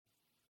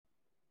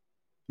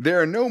There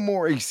are no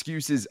more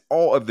excuses.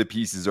 All of the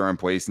pieces are in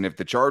place, and if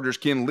the Chargers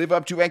can live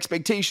up to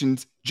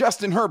expectations,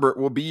 Justin Herbert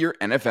will be your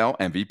NFL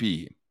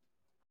MVP.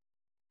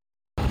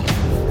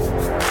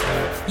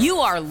 You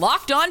are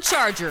Locked On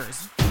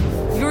Chargers,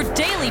 your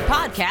daily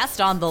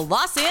podcast on the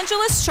Los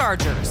Angeles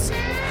Chargers,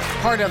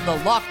 part of the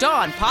Locked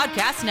On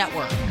Podcast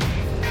Network,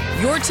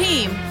 your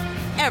team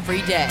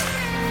every day.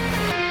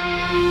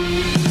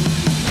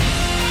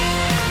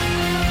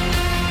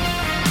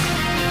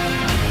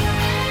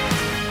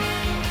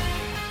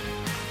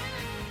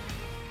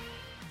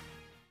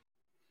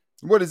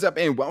 What is up,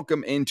 and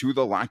welcome into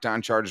the Locked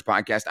On Chargers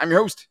podcast. I'm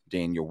your host,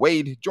 Daniel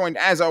Wade, joined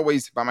as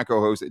always by my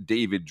co-host,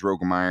 David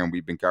Drogemeyer, and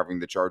we've been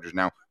covering the Chargers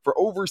now for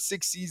over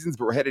 6 seasons,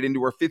 but we're headed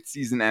into our 5th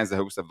season as the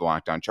host of the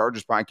Locked On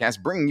Chargers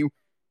podcast, bringing you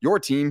your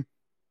team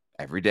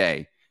every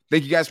day.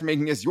 Thank you guys for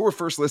making us your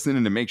first listen,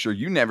 and to make sure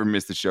you never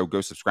miss the show, go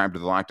subscribe to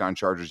the Locked On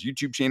Chargers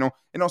YouTube channel,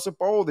 and also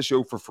follow the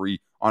show for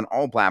free on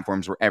all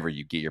platforms wherever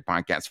you get your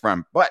podcasts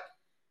from. But,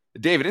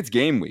 David, it's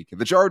game week.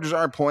 The Chargers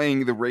are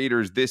playing the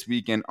Raiders this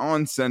weekend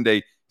on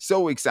Sunday.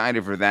 So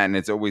excited for that, and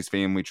it's always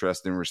family,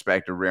 trust, and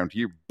respect around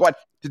here. But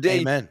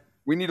today, Amen.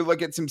 We need to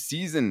look at some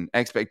season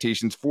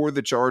expectations for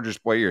the Chargers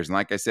players. And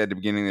like I said at the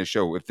beginning of the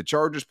show, if the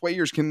Chargers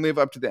players can live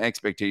up to the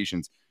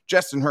expectations,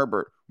 Justin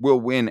Herbert will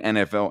win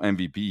NFL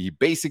MVP. He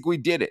basically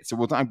did it. So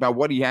we'll talk about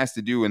what he has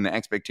to do and the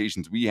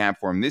expectations we have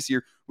for him this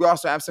year. We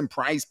also have some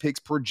Prize Picks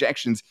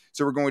projections.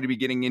 So we're going to be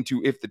getting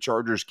into if the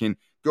Chargers can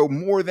go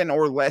more than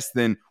or less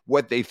than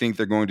what they think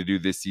they're going to do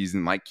this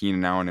season, like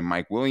Keenan Allen and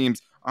Mike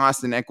Williams,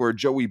 Austin Ekeler,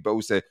 Joey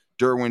Bosa,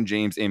 Derwin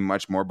James, and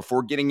much more.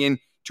 Before getting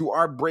into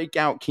our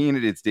breakout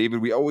candidates, David,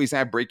 we always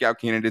have breakout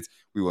candidates.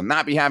 We will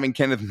not be having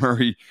Kenneth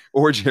Murray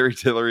or Jerry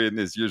Tillery in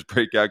this year's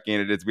breakout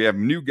candidates. We have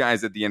new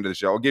guys at the end of the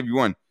show. I'll give you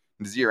one.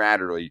 Nazir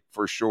Adderley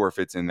for sure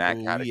fits in that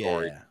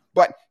category. Yeah.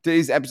 But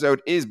today's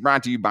episode is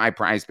brought to you by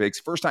Prize Picks.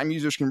 First-time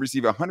users can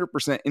receive a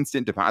 100%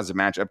 instant deposit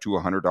match up to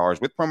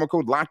 $100 with promo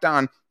code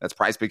LOCKEDON. That's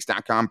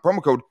prizepicks.com,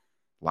 promo code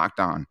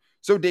LOCKEDON.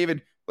 So,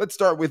 David, let's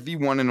start with the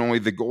one and only,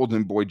 the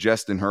golden boy,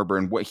 Justin Herbert,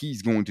 and what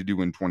he's going to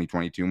do in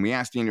 2022. And we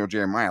asked Daniel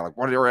Jeremiah, like,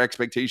 what are our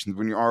expectations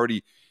when you're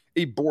already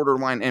a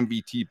borderline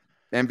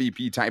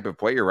MVP type of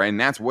player, right? And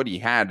that's what he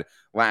had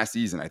last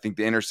season. I think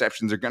the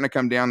interceptions are going to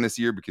come down this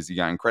year because he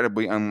got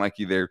incredibly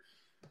unlucky there.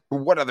 But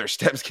what other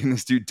steps can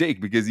this dude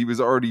take? Because he was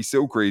already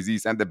so crazy.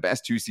 He's had the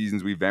best 2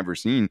 seasons we've ever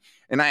seen.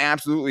 And I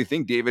absolutely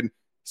think, David,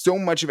 so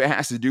much of it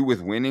has to do with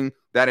winning,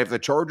 that if the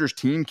Chargers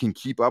team can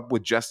keep up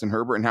with Justin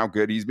Herbert and how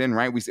good he's been,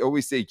 right? We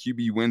always say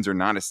QB wins are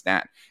not a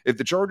stat. If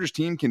the Chargers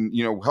team can,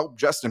 help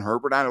Justin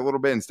Herbert out a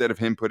little bit instead of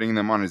him putting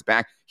them on his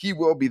back, he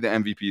will be the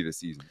MVP this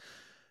season.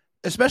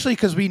 Especially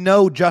because we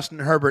know Justin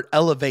Herbert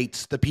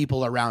elevates the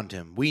people around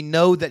him. We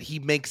know that he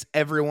makes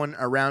everyone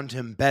around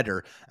him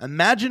better.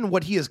 Imagine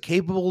what he is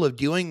capable of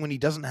doing when he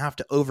doesn't have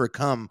to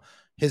overcome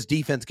his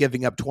defense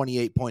giving up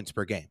 28 points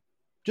per game.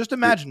 Just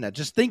imagine that.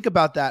 Just think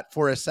about that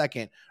for a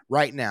second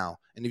right now.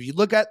 And if you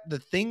look at the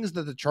things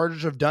that the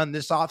Chargers have done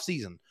this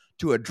offseason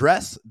to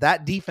address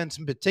that defense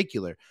in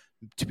particular,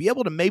 to be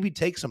able to maybe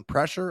take some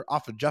pressure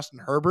off of Justin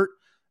Herbert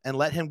and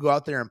let him go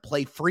out there and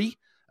play free,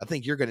 I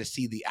think you're going to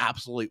see the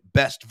absolute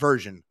best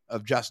version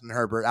of Justin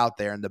Herbert out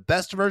there. And the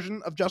best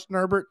version of Justin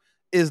Herbert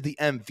is the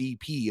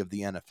MVP of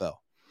the NFL.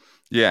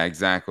 Yeah,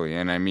 exactly.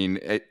 And I mean,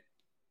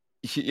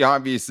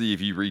 obviously, if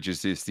he reaches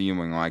his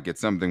ceiling, like,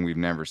 it's something we've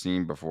never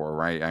seen before,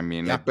 right? I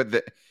mean,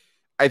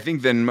 I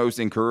think the most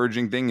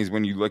encouraging thing is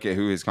when you look at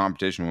who his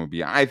competition will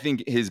be. I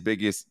think his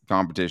biggest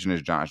competition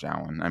is Josh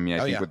Allen. I mean,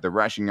 I think with the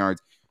rushing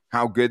yards,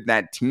 how good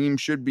that team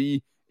should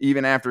be,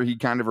 even after he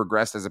kind of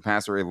regressed as a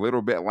passer a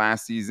little bit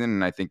last season.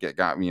 And I think it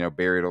got,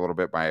 buried a little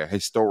bit by a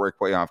historic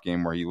playoff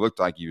game where he looked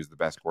like he was the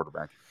best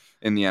quarterback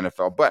in the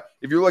NFL. But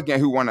if you're looking at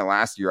who won it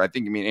last year, I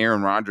think,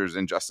 Aaron Rodgers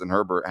and Justin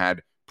Herbert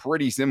had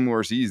pretty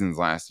similar seasons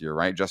last year,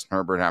 right? Justin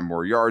Herbert had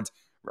more yards.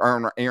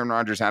 Aaron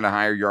Rodgers had a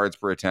higher yards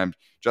per attempt.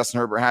 Justin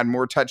Herbert had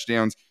more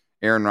touchdowns.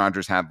 Aaron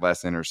Rodgers had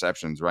less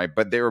interceptions, right?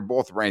 But they were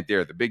both right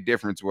there. The big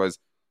difference was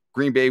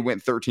Green Bay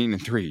went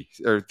 13-3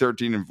 or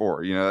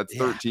 13-4. That's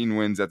 13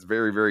 wins. That's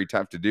very, very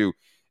tough to do.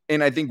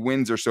 And I think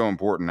wins are so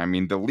important. I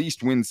mean, the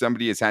least win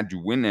somebody has had to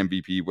win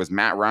MVP was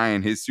Matt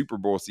Ryan, his Super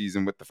Bowl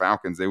season with the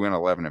Falcons. They went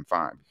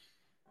 11-5.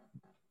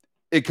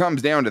 It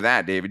comes down to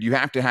that, David. You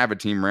have to have a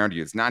team around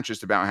you. It's not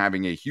just about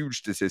having a huge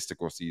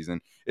statistical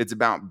season. It's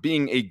about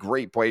being a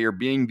great player,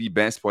 being the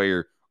best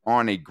player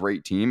on a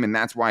great team. And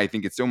that's why I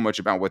think it's so much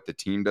about what the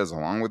team does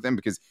along with him,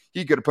 because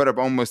he could have put up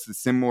almost the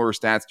similar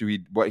stats to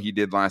what he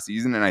did last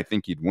season, and I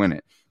think he'd win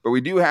it. But we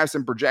do have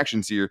some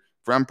projections here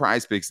from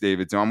Prize Picks,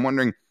 David. So I'm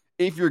wondering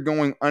if you're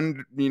going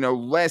under,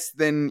 less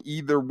than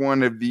either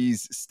one of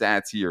these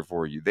stats here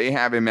for you. They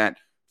have him at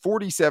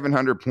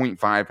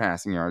 4,700.5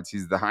 passing yards.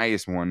 He's the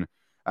highest one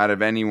out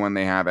of anyone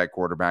they have at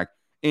quarterback,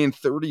 and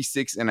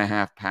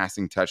 36.5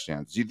 passing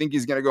touchdowns. Do you think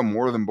he's going to go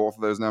more than both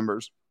of those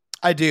numbers?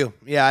 I do.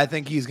 Yeah, I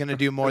think he's going to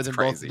do more than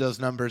crazy. Both of those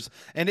numbers.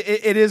 And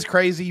it is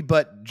crazy,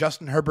 but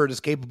Justin Herbert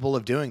is capable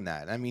of doing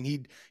that. I mean,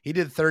 he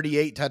did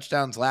 38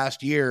 touchdowns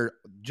last year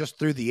just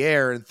through the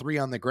air and 3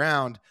 on the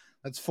ground.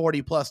 That's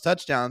 40 plus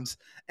touchdowns.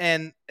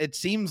 And it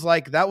seems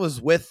like that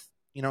was with,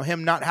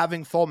 him not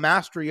having full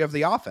mastery of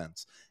the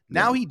offense.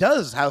 Now he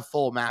does have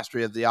full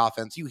mastery of the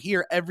offense. You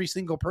hear every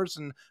single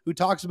person who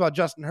talks about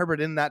Justin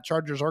Herbert in that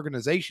Chargers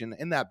organization,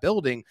 in that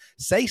building,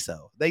 say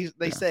so. They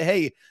say,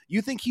 hey,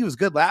 you think he was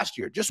good last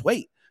year? Just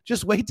wait.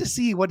 Just wait to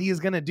see what he is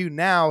going to do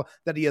now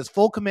that he has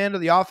full command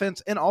of the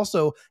offense and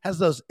also has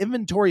those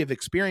inventory of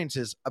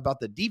experiences about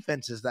the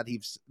defenses that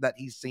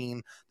he's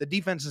seen, the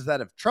defenses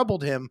that have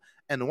troubled him.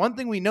 And the one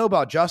thing we know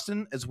about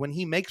Justin is when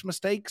he makes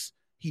mistakes,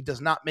 he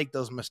does not make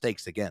those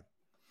mistakes again.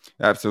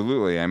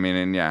 Absolutely. I mean,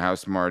 and how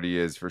smart he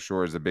is for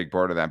sure is a big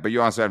part of that. But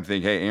you also have to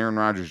think, hey, Aaron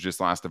Rodgers just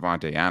lost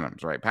Devontae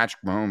Adams, right?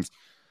 Patrick Mahomes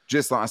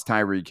just lost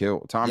Tyreek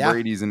Hill. Tom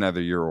Brady's another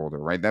year older,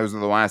 right? Those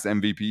are the last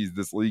MVPs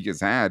this league has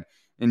had.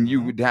 And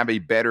you would have a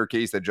better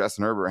case that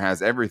Justin Herbert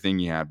has everything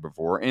he had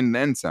before and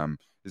then some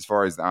as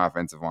far as the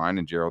offensive line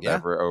and Gerald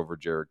Everett over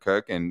Jared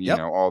Cook and,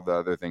 all the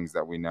other things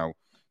that we know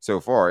so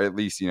far, at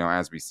least,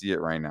 as we see it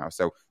right now.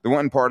 So the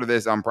one part of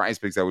this on Prize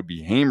Picks I would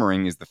be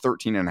hammering is the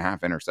 13.5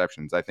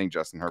 interceptions. I think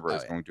Justin Herbert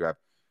is going to have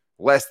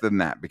less than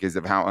that because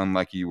of how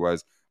unlucky he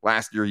was.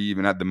 Last year, he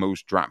even had the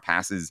most drop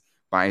passes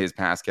by his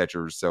pass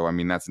catchers. So, I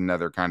mean, that's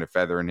another kind of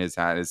feather in his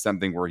hat, is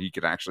something where he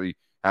could actually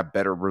have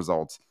better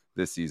results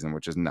this season,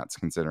 which is nuts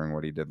considering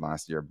what he did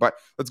last year. But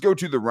let's go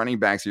to the running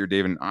backs here,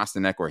 David.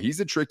 Austin Ekeler,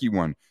 he's a tricky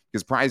one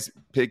because Prize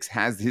Picks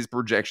has his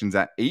projections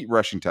at 8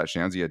 rushing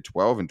touchdowns. He had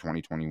 12 in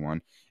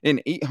 2021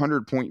 and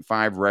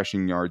 800.5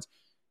 rushing yards.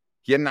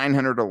 He had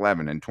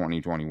 911 in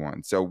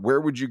 2021. So where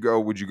would you go?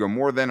 Would you go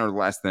more than or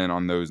less than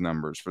on those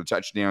numbers for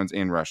touchdowns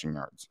and rushing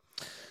yards?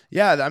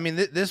 Yeah, I mean,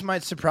 this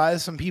might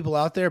surprise some people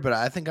out there, but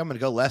I think I'm going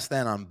to go less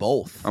than on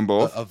both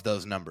of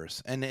those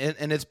numbers. And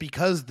it's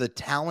because the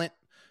talent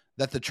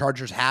that the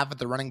Chargers have at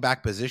the running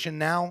back position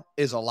now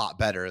is a lot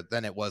better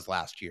than it was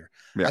last year.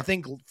 Yeah. I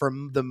think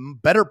from the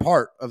better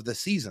part of the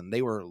season,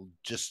 they were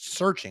just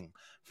searching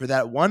for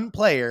that one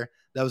player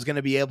that was going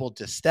to be able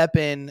to step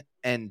in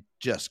and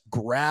just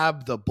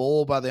grab the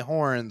bull by the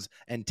horns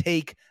and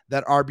take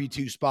that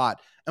RB2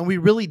 spot. And we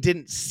really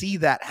didn't see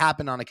that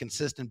happen on a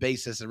consistent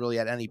basis really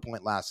at any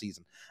point last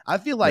season. I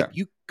feel like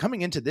you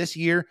coming into this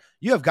year,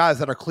 you have guys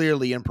that are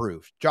clearly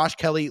improved. Josh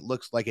Kelly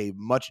looks like a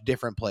much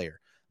different player.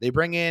 They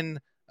bring in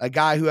a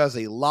guy who has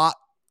a lot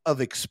of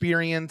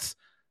experience,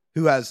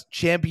 who has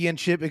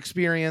championship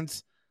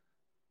experience,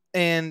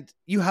 and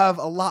you have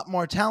a lot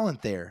more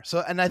talent there.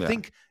 So, and I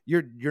think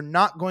you're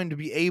not going to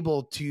be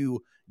able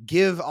to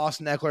give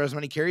Austin Ekeler as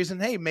many carries.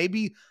 And hey,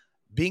 maybe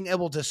being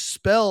able to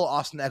spell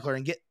Austin Ekeler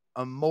and get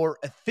a more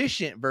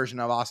efficient version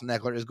of Austin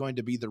Ekeler is going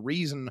to be the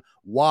reason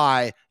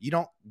why you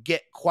don't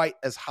get quite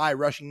as high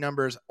rushing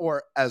numbers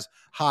or as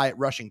high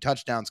rushing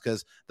touchdowns,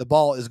 because the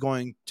ball is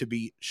going to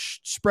be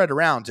spread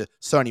around to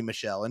Sony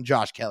Michel and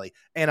Josh Kelly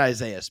and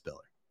Isaiah Spiller.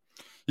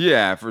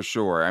 Yeah, for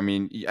sure. I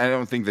mean, I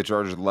don't think the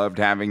Chargers loved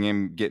having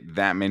him get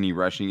that many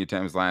rushing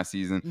attempts last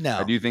season. No.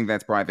 I do think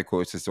that's probably the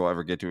closest he'll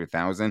ever get to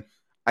 1,000.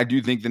 I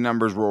do think the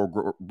numbers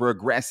will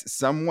regress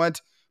somewhat,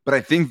 but I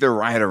think they're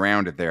right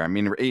around it there. I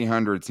mean,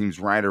 800 seems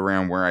right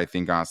around where I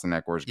think Austin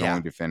Ekeler is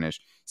going to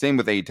finish. Same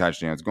with 8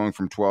 touchdowns, going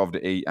from 12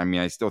 to 8. I mean,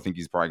 I still think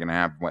he's probably going to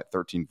have,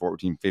 13,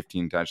 14,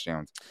 15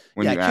 touchdowns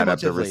when you add up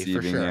the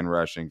receiving and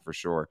rushing for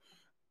sure.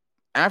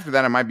 After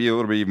that, it might be a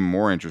little bit even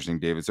more interesting,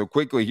 David. So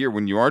quickly here,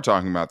 when you are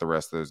talking about the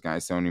rest of those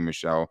guys, Sony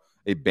Michel,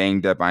 a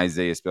banged up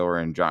Isaiah Spiller,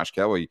 and Josh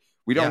Kelly,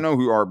 we don't know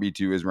who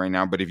RB2 is right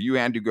now, but if you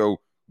had to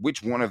go,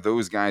 which one of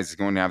those guys is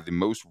going to have the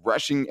most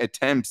rushing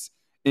attempts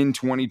in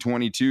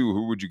 2022,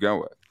 who would you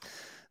go with?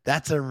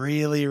 That's a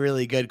really,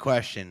 really good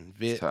question.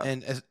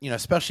 And,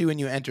 especially when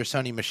you enter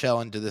Sony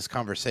Michel into this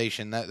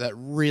conversation, that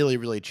really,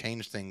 really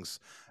changed things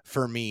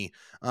for me.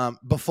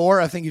 Before,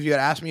 I think if you had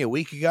asked me a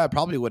week ago, I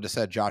probably would have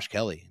said Josh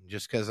Kelly,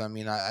 just because,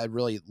 I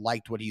really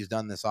liked what he's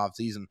done this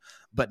offseason.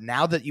 But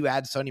now that you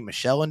add Sony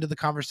Michel into the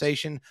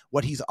conversation,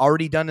 what he's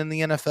already done in the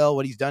NFL,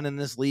 what he's done in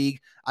this league,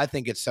 I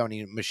think it's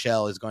Sony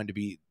Michel is going to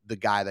be the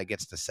guy that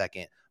gets the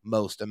second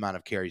most amount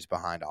of carries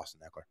behind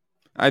Austin Ekeler.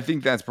 I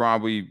think that's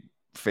probably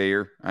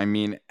fair. I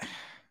mean,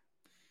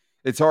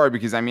 it's hard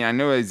because, I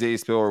know Isaiah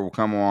Spiller will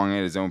come along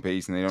at his own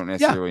pace and they don't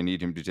necessarily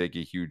need him to take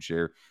a huge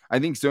share. I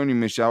think Sony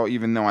Michel,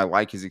 even though I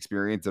like his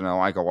experience and I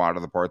like a lot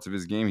of the parts of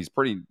his game, he's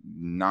pretty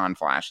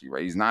non-flashy,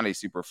 right? He's not a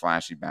super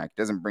flashy back.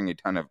 Doesn't bring a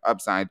ton of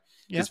upside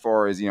as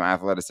far as,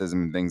 athleticism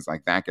and things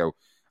like that go.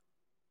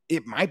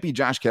 It might be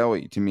Josh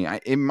Kelly to me.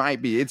 It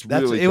might be. It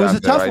was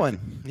a tough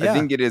one. I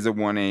think it is a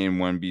 1A and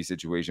 1B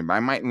situation, but I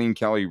might lean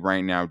Kelly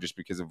right now just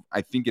because I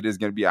think it is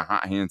going to be a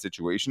hot hand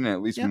situation. And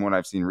at least from what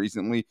I've seen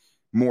recently,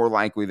 more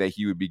likely that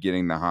he would be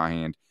getting the hot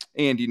hand.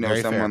 And,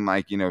 Very someone fair.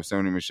 Like,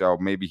 Sony Michel,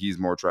 maybe he's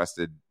more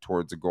trusted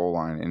towards the goal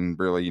line and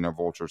really,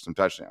 vulture some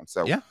touchdowns.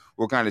 So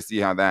we'll kind of see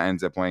how that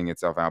ends up playing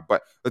itself out.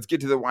 But let's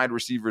get to the wide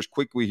receivers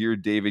quickly here,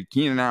 David.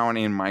 Keenan Allen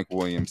and Mike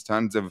Williams.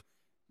 Tons of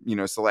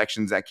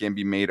selections that can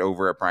be made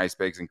over at Prize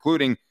Picks,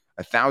 including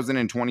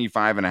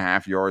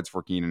 1,025.5 yards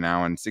for Keenan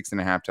Allen,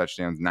 6.5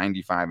 touchdowns,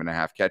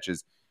 95.5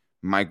 catches.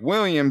 Mike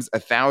Williams,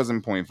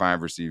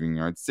 1,000.5 receiving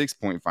yards,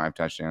 6.5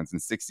 touchdowns,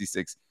 and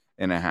 66.5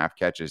 6.5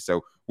 catches.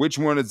 So which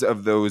one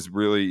of those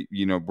really,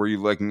 were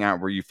you looking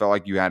at where you felt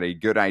like you had a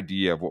good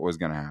idea of what was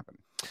going to happen?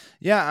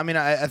 Yeah, I mean,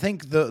 I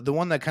think the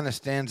one that kind of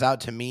stands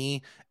out to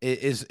me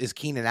is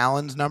Keenan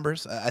Allen's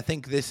numbers. I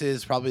think this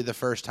is probably the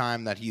first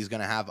time that he's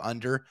going to have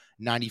under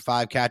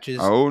 95 catches.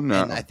 Oh,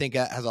 no. And I think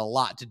that has a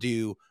lot to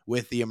do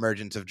with the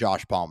emergence of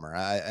Josh Palmer.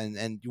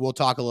 And we'll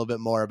talk a little bit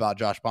more about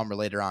Josh Palmer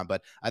later on,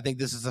 but I think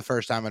this is the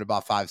first time in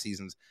about 5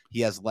 seasons he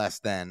has less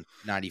than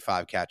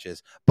 95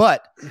 catches.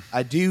 But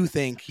I do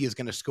think he is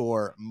going to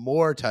score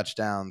more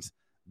touchdowns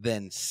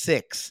than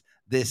 6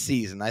 this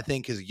season. I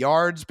think his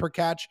yards per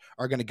catch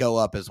are going to go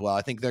up as well.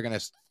 I think they're going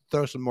to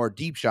throw some more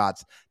deep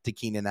shots to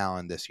Keenan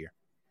Allen this year.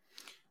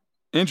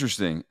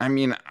 Interesting. I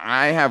mean,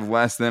 I have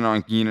less than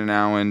on Keenan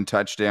Allen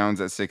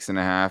touchdowns at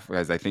 6.5,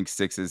 as I think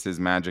 6 is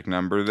his magic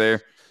number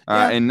there.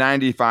 And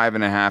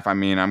 95.5, I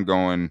mean, I'm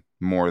going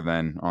more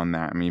than on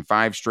that. I mean,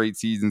 5 straight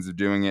seasons of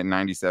doing it,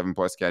 97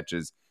 plus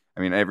catches.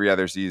 I mean, every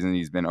other season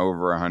he's been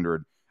over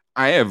 100.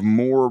 I have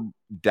more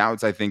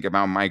doubts, I think,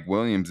 about Mike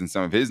Williams and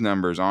some of his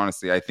numbers,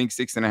 honestly. I think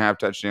 6.5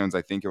 touchdowns,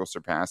 I think he'll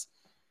surpass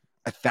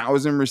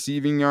 1,000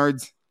 receiving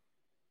yards.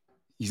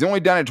 He's only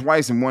done it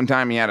twice, and one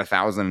time he had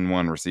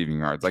 1,001 receiving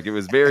yards. Like, it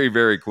was very,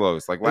 very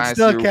close. Like, last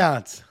year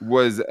counts.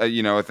 Was a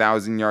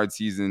 1,000-yard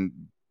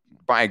season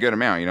by a good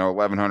amount,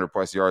 1,100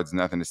 plus yards,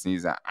 nothing to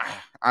sneeze at.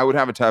 I would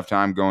have a tough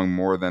time going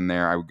more than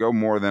there. I would go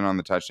more than on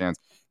the touchdowns.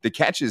 The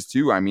catches,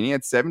 too. I mean, he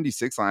had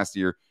 76 last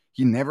year.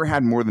 He never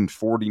had more than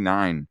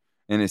 49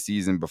 in a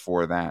season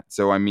before that.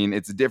 So, I mean,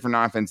 it's a different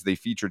offense. They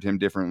featured him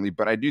differently,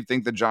 but I do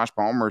think that Josh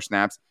Palmer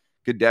snaps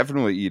could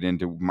definitely eat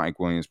into Mike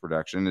Williams'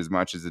 production as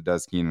much as it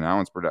does Keenan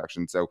Allen's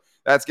production. So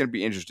that's going to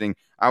be interesting.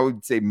 I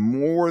would say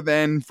more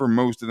than for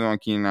most of them on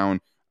Keenan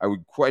Allen. I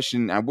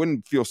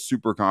wouldn't feel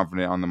super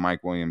confident on the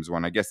Mike Williams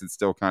one. I guess it's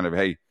still kind of,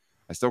 hey,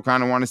 I still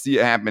kind of want to see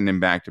it happen in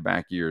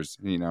back-to-back years,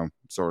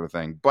 sort of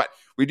thing. But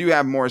we do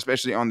have more,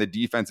 especially on the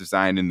defensive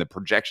side and the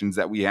projections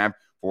that we have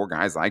for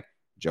guys like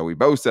Joey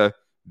Bosa,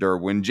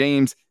 Derwin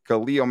James,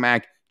 Khalil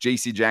Mack,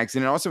 J.C.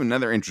 Jackson, and also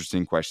another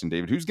interesting question,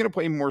 David. Who's going to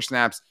play more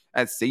snaps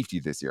at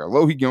safety this year,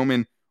 Alohi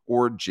Gilman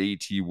or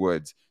J.T.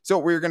 Woods? So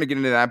we're going to get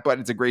into that, but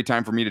it's a great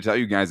time for me to tell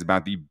you guys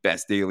about the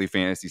best daily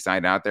fantasy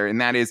site out there, and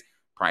that is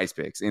Prize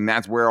Picks. And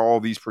that's where all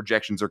these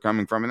projections are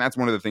coming from, and that's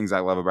one of the things I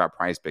love about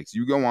Prize Picks.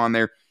 You go on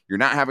there, you're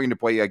not having to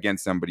play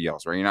against somebody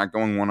else, right? You're not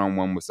going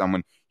one-on-one with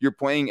someone. You're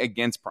playing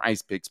against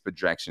Prize Picks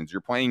projections.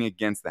 You're playing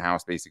against the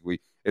house,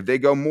 basically. If they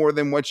go more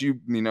than what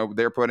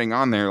they're putting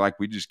on there, like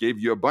we just gave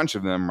you a bunch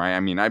of them, right? I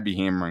mean, I'd be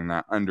hammering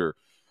that under,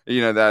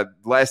 that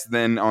less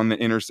than on the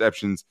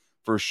interceptions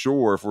for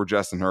sure for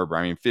Justin Herbert.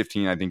 I mean,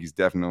 15, I think he's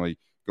definitely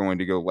going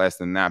to go less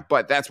than that.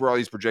 But that's where all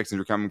these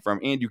projections are coming from.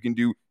 And you can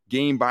do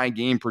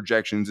game-by-game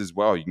projections as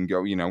well. You can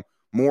go,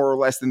 more or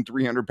less than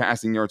 300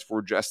 passing yards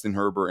for Justin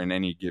Herbert in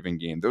any given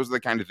game. Those are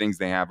the kind of things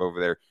they have over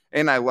there,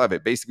 and I love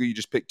it. Basically, you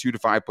just pick 2 to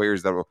 5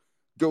 players that will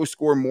go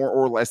score more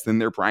or less than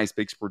their Prize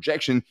Picks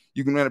projection.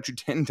 You can win up to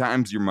 10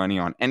 times your money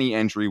on any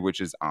entry, which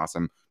is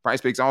awesome.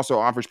 Prize Picks also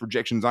offers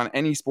projections on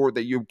any sport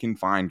that you can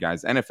find,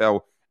 guys.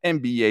 NFL,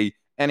 NBA,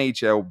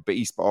 NHL,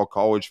 baseball,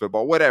 college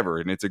football, whatever.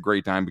 And it's a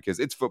great time because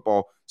it's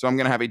football. So I'm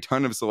going to have a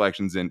ton of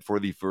selections in for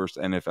the first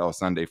NFL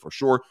Sunday for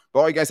sure.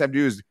 But all you guys have to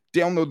do is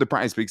download the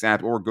Prize Picks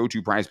app or go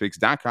to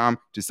prizepicks.com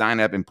to sign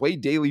up and play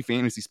daily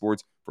fantasy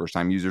sports.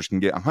 First-time users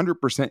can get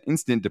 100%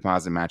 instant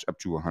deposit match up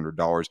to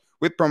 $100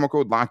 with promo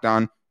code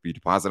LOCKEDON. If you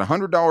deposit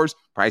 $100,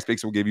 Prize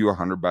Picks will give you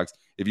 $100.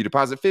 If you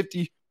deposit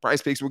 $50,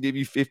 Prize Picks will give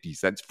you $50.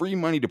 So that's free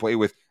money to play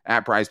with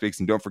at Prize Picks.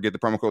 And don't forget the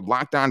promo code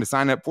LOCKEDON to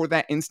sign up for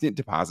that instant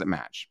deposit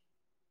match.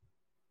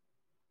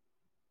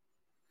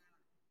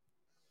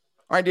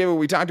 All right, David,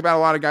 we talked about a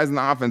lot of guys on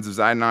the offensive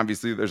side, and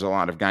obviously there's a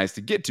lot of guys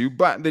to get to,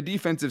 but the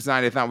defensive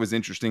side I thought was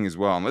interesting as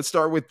well. And let's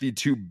start with the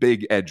 2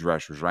 big edge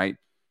rushers, right?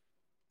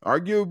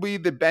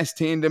 Arguably the best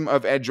tandem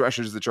of edge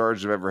rushers the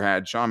Chargers have ever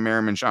had. Sean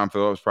Merriman, Sean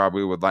Phillips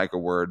probably would like a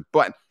word,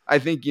 but I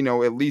think,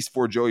 at least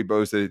for Joey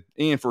Bosa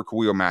and for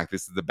Khalil Mack,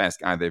 this is the best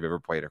guy they've ever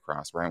played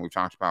across, right? And we've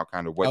talked about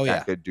kind of what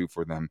that could do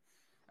for them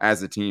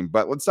as a team.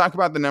 But let's talk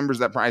about the numbers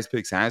that Prize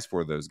Picks has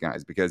for those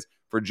guys, because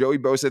for Joey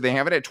Bosa, they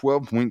have it at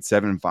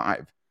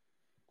 12.75.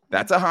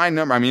 That's a high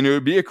number. I mean, it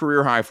would be a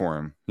career high for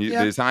him.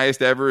 His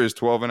highest ever is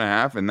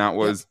 12.5, and that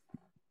was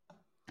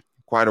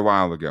quite a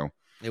while ago.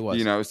 It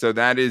was. So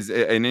that is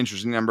an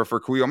interesting number for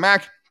Khalil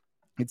Mack.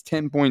 It's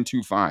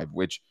 10.25,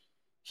 which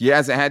he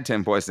hasn't had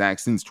 10-plus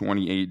sacks since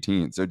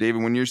 2018. So,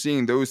 David, when you're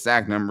seeing those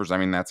sack numbers, I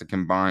mean, that's a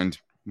combined,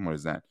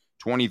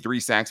 23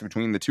 sacks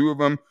between the two of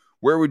them.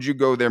 Where would you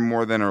go there,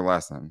 more than or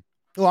less than?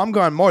 Well, I'm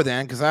going more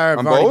than, because I've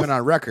already been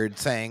on record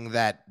saying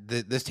that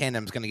this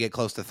tandem is going to get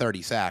close to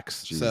 30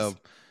 sacks. Jeez. So,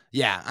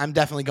 yeah, I'm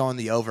definitely going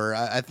the over.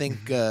 I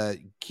think Joey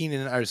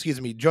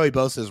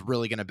Bosa is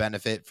really going to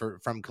benefit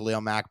from Khalil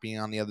Mack being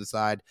on the other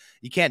side.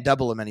 You can't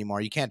double him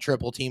anymore. You can't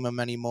triple team him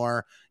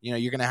anymore.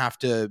 You're going to have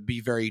to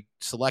be very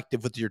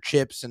selective with your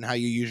chips and how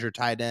you use your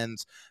tight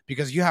ends,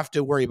 because you have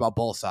to worry about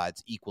both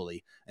sides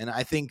equally. And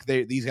I think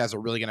these guys are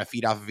really going to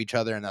feed off of each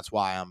other, and that's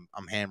why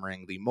I'm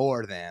hammering the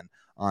more than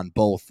on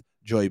both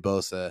Joey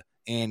Bosa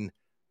and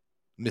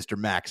Mr.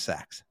 Max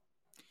sacks.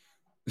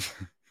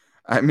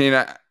 I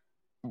mean,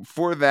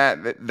 for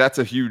that's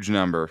a huge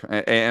number,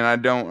 and I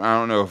don't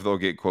know if they'll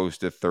get close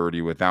to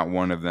 30 without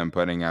one of them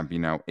putting up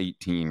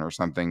 18 or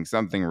something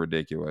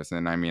ridiculous.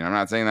 And I mean, I'm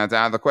not saying that's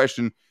out of the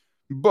question,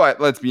 but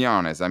let's be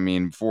honest. I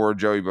mean, for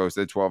Joey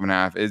Bosa,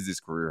 12.5 is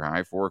his career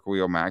high. For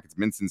Khalil Mack, it's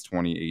been since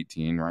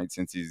 2018, right?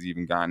 Since he's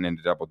even gotten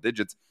into double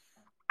digits.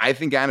 I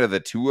think out of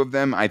the two of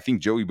them, I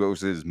think Joey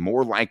Bosa is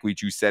more likely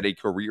to set a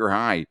career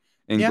high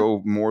and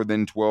go more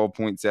than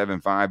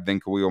 12.75 than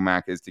Khalil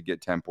Mack is to get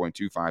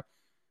 10.25.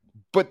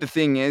 But the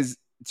thing is,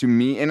 to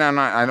me, and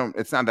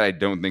it's not that I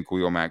don't think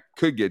Khalil Mack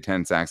could get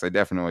 10 sacks. I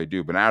definitely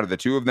do. But out of the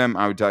two of them,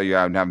 I would tell you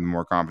I would have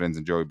more confidence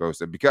in Joey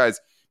Bosa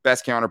because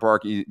best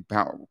counterpart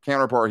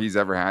he's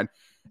ever had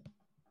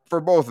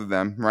for both of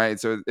them, right?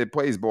 So it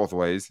plays both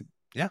ways.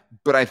 Yeah.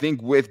 But I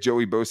think with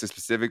Joey Bosa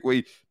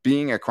specifically,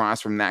 being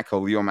across from that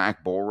Khalil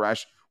Mack bull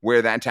rush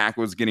where that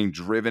tackle is getting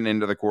driven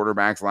into the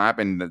quarterback's lap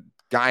and the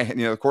guy,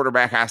 the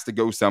quarterback has to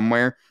go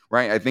somewhere,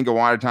 right? I think a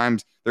lot of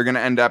times they're going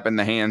to end up in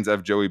the hands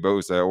of Joey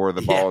Bosa, or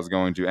the ball is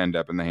going to end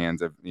up in the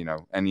hands of,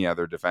 any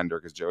other defender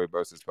because Joey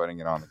Bosa is putting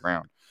it on the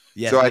ground.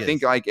 Yes, so I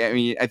think I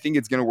think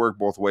it's going to work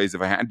both ways.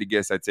 If I had to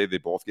guess, I'd say they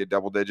both get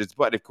double digits.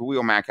 But if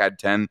Khalil Mack had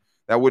 10,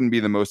 that wouldn't be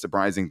the most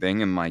surprising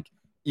thing. And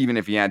even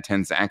if he had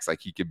 10 sacks,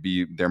 he could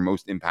be their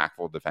most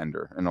impactful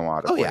defender in a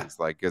lot of ways,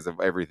 because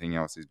of everything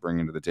else he's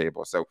bringing to the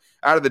table. So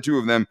out of the two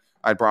of them,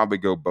 I'd probably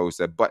go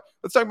Bosa. But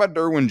let's talk about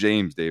Derwin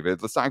James,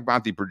 David. Let's talk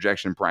about the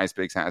projection Prize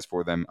Picks has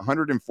for them.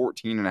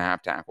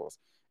 114.5 tackles.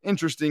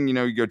 Interesting,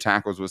 you go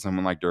tackles with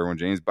someone like Derwin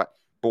James, but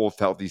both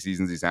healthy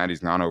seasons he's had, he's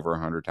gone over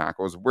 100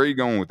 tackles. Where are you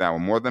going with that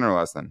one? More than or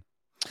less than?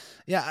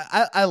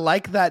 Yeah, I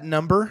like that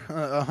number,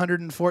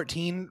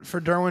 114 for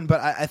Derwin,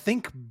 but I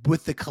think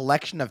with the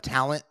collection of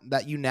talent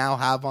that you now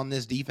have on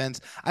this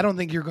defense, I don't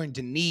think you're going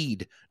to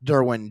need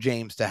Derwin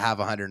James to have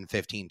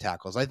 115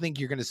 tackles. I think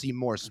you're going to see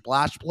more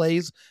splash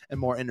plays and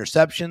more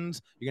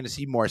interceptions. You're going to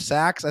see more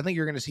sacks. I think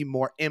you're going to see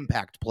more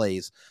impact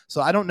plays. So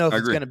I don't know if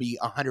it's going to be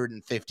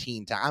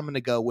 115. I'm going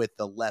to go with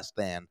the less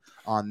than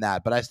on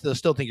that, but I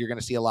still think you're going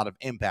to see a lot of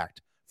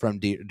impact from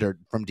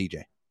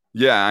DJ.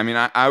 Yeah, I mean,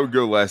 I would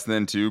go less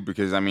than too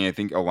because, I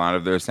think a lot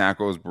of those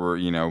tackles were,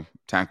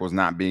 tackles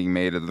not being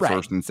made at the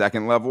first and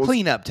second levels.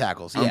 Cleanup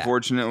tackles, yeah.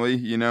 Unfortunately,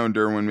 and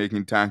Derwin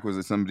making tackles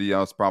that somebody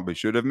else probably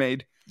should have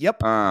made.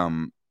 Yep.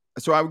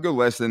 So I would go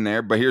less than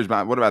there, but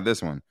what about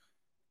this one?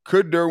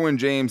 Could Derwin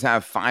James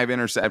have 5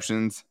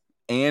 interceptions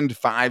and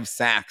 5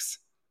 sacks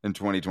in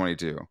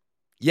 2022?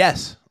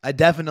 Yes, I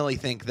definitely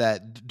think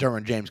that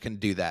Derwin James can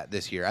do that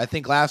this year. I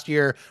think last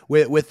year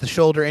with the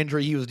shoulder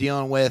injury he was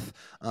dealing with,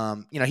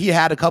 he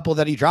had a couple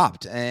that he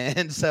dropped,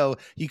 and so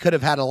he could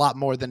have had a lot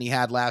more than he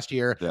had last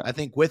year. Yeah. I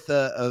think with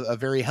a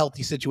very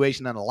healthy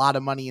situation and a lot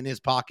of money in his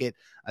pocket,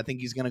 I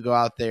think he's going to go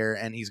out there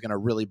and he's going to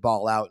really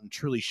ball out and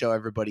truly show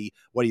everybody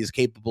what he is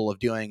capable of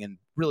doing and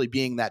really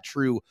being that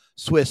true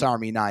Swiss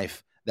Army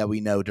knife that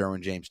we know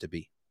Derwin James to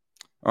be.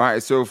 All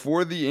right, so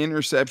for the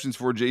interceptions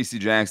for J.C.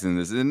 Jackson,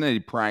 this isn't a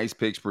Prize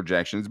Picks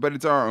projections, but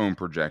it's our own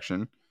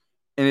projection.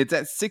 And it's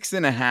at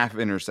 6.5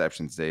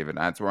 interceptions, David.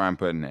 That's where I'm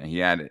putting it. He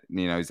had,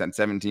 he's had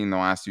 17 the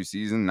last 2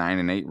 seasons, 9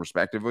 and 8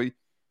 respectively.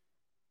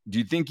 Do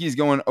you think he's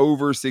going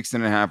over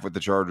 6.5 with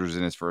the Chargers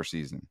in his first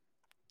season?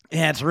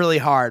 Yeah, it's really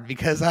hard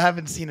because I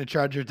haven't seen a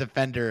Charger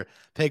defender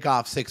pick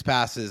off 6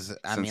 passes.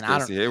 Since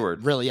Casey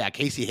Hayward. Really, yeah,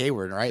 Casey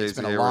Hayward, right? It's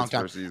been a long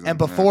time. And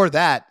before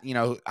that,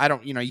 I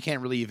don't, you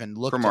can't really even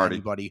look to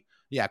anybody.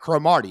 Yeah,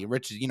 Cromartie,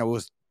 which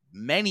was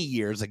many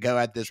years ago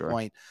at this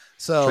point.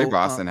 So Trey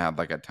Boston had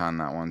a ton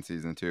that one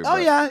season too. Oh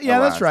yeah,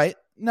 that's right.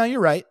 No,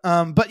 you're right.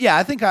 But yeah,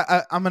 I think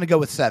I'm going to go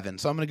with 7.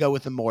 So I'm going to go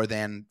with the more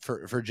than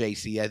for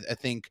JC. I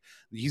think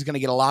he's going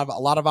to get a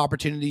lot of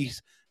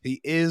opportunities. He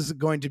is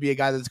going to be a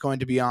guy that's going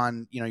to be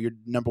on, your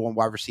number 1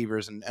 wide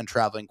receivers and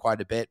traveling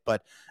quite a bit.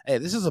 But hey,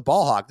 this is a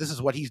ball hawk. This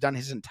is what he's done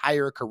his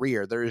entire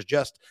career. There is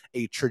just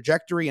a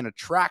trajectory and a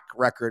track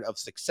record of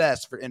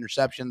success for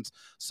interceptions.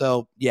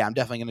 So yeah, I'm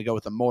definitely going to go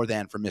with a more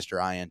than for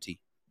Mr. INT.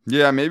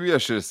 Yeah, maybe I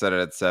should have set it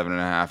at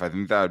 7.5. I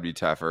think that would be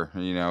tougher,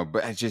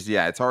 but it's just,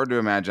 it's hard to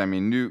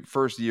imagine. New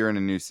first year in a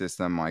new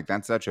system,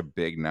 that's such a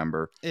big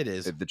number. It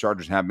is. If the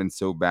Chargers have been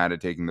so bad at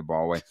taking the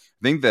ball away. I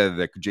think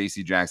the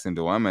J.C. Jackson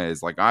dilemma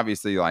is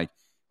obviously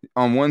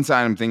on one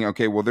side, I'm thinking,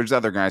 okay, well, there's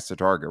other guys to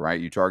target,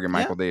 right? You target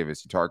Michael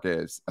Davis, you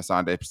target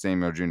Asante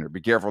Samuel Jr. Be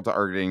careful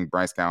targeting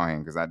Bryce Callahan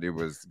because that dude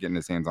was getting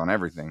his hands on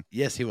everything.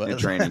 Yes, he was. In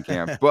training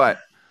camp. But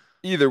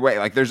either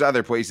way, there's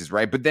other places,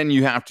 right? But then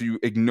you have to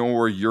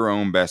ignore your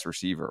own best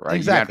receiver, right?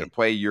 Exactly. You have to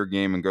play your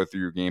game and go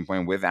through your game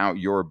plan without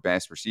your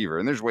best receiver.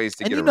 And there's ways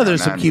to get around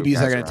there's some QBs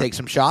that are going to take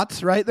some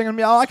shots, right? They're going to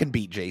be, I can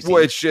beat JC.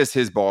 Well, it's just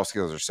his ball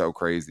skills are so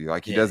crazy.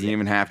 He doesn't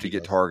even have to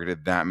get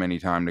targeted that many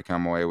times to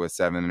come away with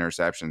 7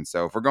 interceptions.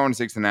 So if we're going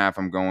 6.5,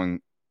 I'm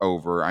going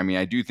over.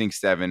 I do think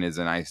 7 is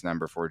a nice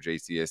number for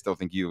JC. I still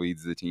think he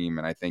leads the team.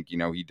 And I think,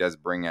 he does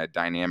bring a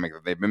dynamic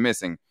that they've been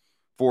missing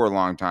for a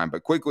long time.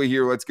 But quickly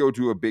here, let's go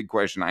to a big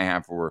question I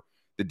have for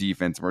the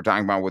defense. We're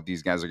talking about what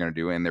these guys are going to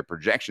do and their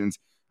projections.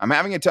 I'm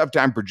having a tough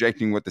time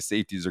projecting what the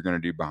safeties are going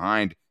to do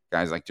behind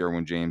guys like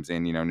Derwin James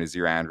and,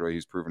 Nazir Adderley,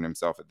 who's proven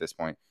himself at this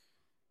point.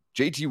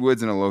 JT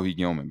Woods and Alohi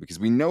Gilman, because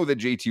we know that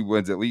JT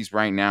Woods, at least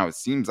right now, it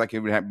seems like it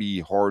would be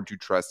hard to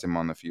trust him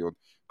on the field.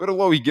 But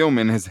Alohi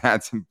Gilman has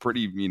had some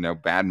pretty,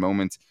 bad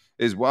moments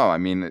as well. I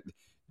mean,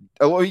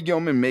 Alohi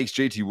Gilman makes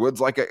JT Woods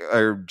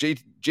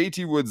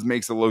JT Woods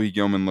makes Alohi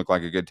Gilman look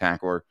like a good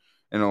tackler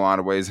in a lot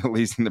of ways, at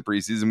least in the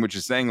preseason, which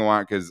is saying a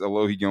lot because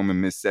Alohi Gilman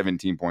missed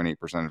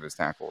 17.8% of his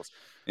tackles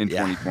in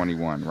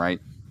 2021, right?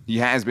 He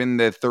has been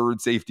the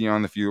third safety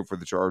on the field for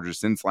the Chargers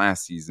since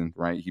last season,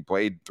 right? He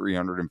played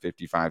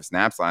 355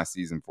 snaps last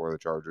season for the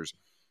Chargers.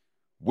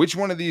 Which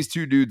one of these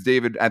two dudes,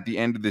 David, at the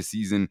end of the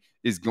season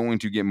is going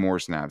to get more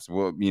snaps?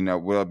 Will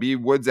it be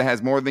Woods that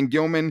has more than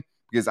Gilman?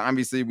 Because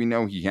obviously we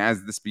know he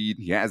has the speed,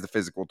 he has the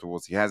physical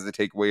tools, he has the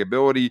takeaway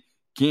ability.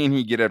 Can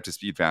he get up to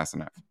speed fast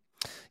enough?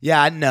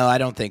 Yeah, no, I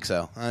don't think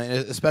so.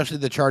 Especially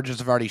the Chargers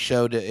have already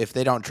showed if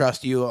they don't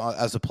trust you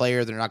as a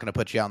player, they're not going to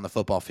put you out on the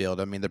football field.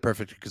 I mean, the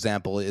perfect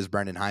example is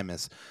Brendan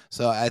Hymas.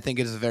 So I think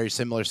it is a very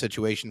similar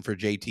situation for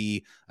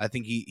JT. I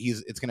think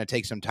it's going to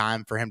take some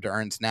time for him to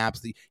earn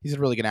snaps. He's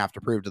really going to have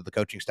to prove to the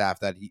coaching staff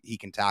that he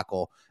can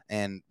tackle.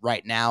 And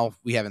right now,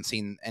 we haven't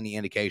seen any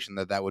indication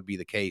that would be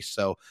the case.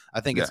 So I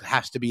think it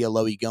has to be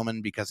Alohi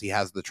Gilman because he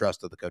has the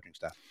trust of the coaching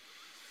staff.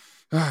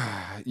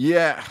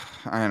 Yeah,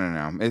 I don't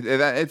know.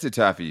 It's a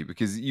toughie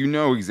because you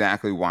know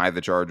exactly why the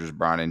Chargers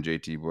brought in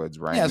JT Woods,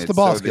 right? Yeah, it's the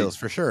ball skills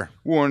for sure.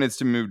 One, it's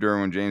to move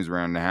Derwin James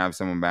around, to have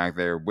someone back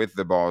there with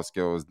the ball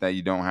skills that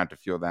you don't have to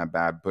feel that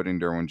bad putting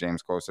Derwin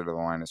James closer to the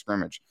line of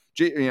scrimmage.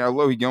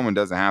 Alohi Gilman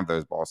doesn't have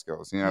those ball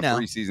skills.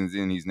 3 seasons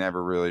in, he's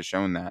never really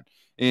shown that.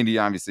 And he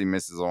obviously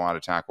misses a lot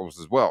of tackles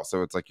as well.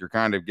 So it's like you're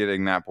kind of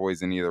getting that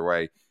poison either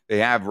way. They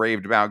have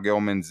raved about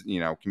Gilman's,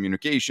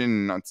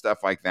 communication and stuff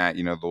like that,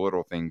 the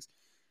little things.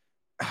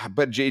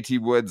 But JT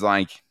Woods,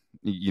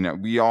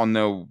 we all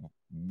know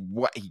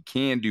what he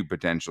can do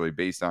potentially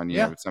based on,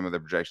 some of the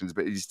projections,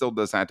 but he still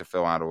does have to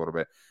fill out a little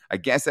bit. I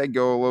guess I'd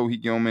go Alohi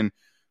Gilman,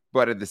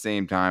 but at the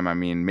same time, I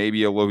mean,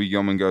 maybe Alohi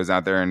Gilman goes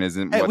out there and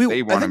isn't what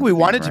they want. I think we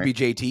want it to be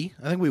JT.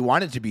 I think we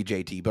want it to be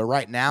JT, but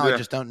right now, I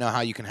just don't know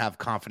how you can have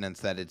confidence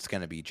that it's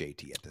going to be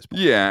JT at this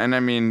point. Yeah, and I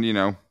mean,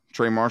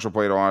 Trey Marshall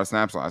played a lot of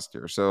snaps last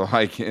year. So,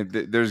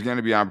 there's going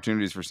to be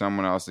opportunities for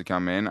someone else to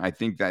come in. I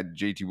think that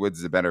JT Woods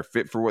is a better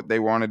fit for what they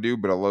want to do,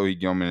 but Alohi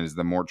Gilman is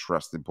the more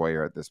trusted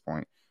player at this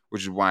point,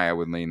 which is why I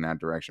would lean that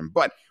direction.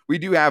 But we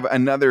do have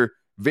another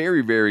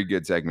very, very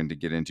good segment to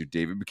get into,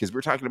 David, because we're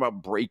talking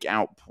about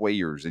breakout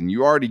players. And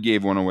you already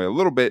gave one away a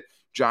little bit.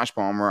 Josh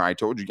Palmer, I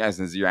told you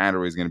guys Nazir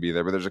Adderley is going to be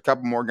there, but there's a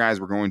couple more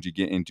guys we're going to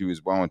get into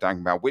as well and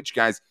talking about which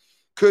guys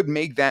could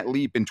make that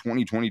leap in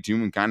 2022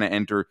 and kind of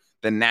enter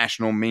the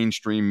national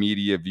mainstream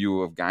media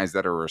view of guys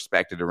that are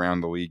respected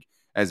around the league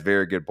as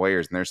very good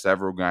players. And there's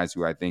several guys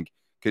who I think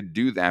could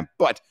do that.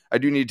 But I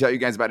do need to tell you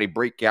guys about a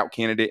breakout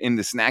candidate in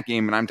the snack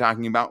game, and I'm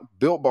talking about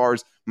Built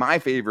Bars, my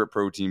favorite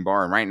protein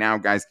bar. And right now,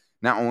 guys,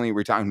 not only are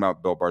we talking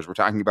about Built Bars, we're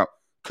talking about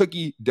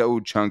cookie dough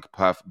chunk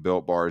puff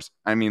Built Bars.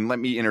 I mean, let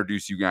me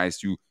introduce you guys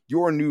to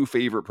your new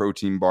favorite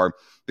protein bar.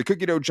 The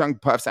cookie dough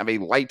chunk puffs have a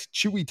light,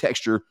 chewy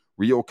texture,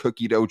 real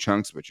cookie dough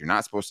chunks, which you're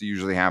not supposed to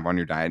usually have on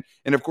your diet.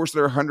 And of course,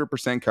 they're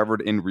 100%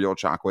 covered in real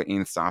chocolate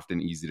and soft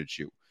and easy to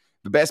chew.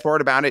 The best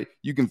part about it,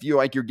 you can feel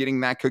like you're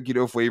getting that cookie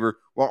dough flavor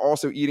while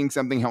also eating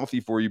something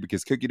healthy for you,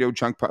 because cookie dough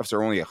chunk puffs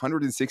are only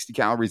 160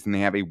 calories and they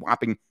have a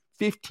whopping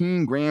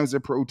 15 grams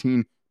of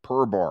protein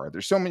per bar.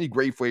 There's so many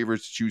great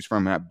flavors to choose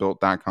from at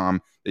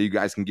built.com that you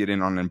guys can get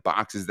in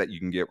boxes that you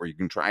can get where you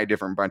can try a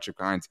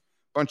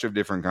bunch of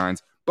different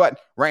kinds. But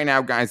right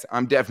now, guys,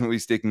 I'm definitely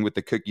sticking with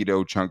the cookie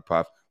dough chunk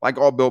puff. Like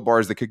all Built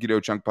Bars, the cookie dough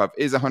chunk puff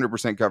is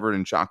 100% covered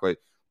in chocolate,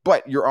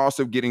 but you're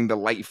also getting the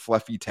light,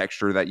 fluffy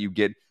texture that you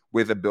get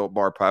with a Built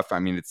Bar puff. I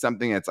mean, it's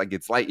something that's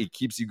it's light, it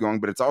keeps you going,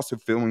 but it's also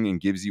filling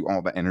and gives you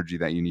all the energy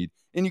that you need.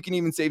 And you can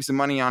even save some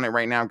money on it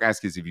right now, guys,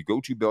 because if you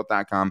go to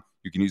built.com,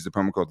 you can use the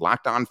promo code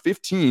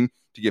LOCKEDON15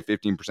 to get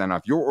 15%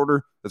 off your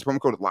order. That's promo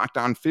code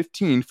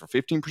LOCKEDON15 for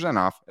 15%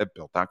 off at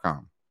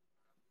built.com.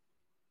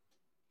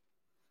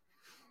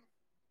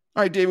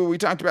 All right, David, we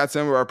talked about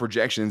some of our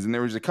projections, and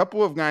there was a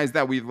couple of guys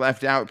that we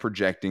left out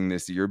projecting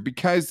this year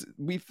because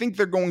we think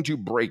they're going to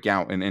break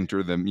out and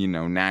enter the,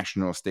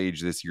 national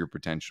stage this year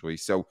potentially.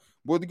 So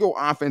we'll go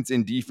offense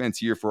and defense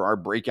here for our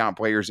breakout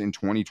players in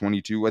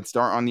 2022. Let's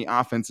start on the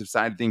offensive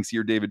side of things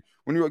here, David.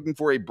 When you're looking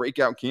for a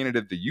breakout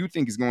candidate that you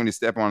think is going to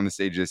step on the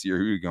stage this year,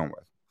 who are you going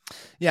with?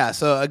 Yeah,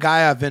 so a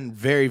guy I've been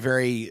very,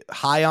 very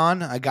high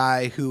on, a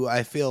guy who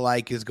I feel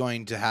like is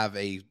going to have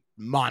a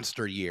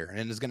monster year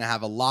and is going to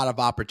have a lot of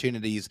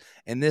opportunities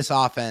in this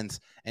offense,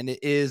 and it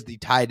is the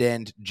tight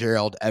end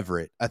Gerald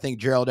Everett. I think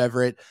Gerald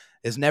Everett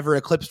has never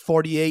eclipsed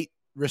 48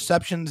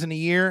 receptions in a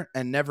year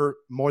and never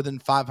more than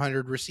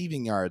 500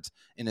 receiving yards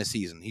in a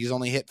season. He's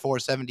only hit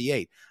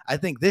 478. I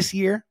think this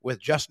year with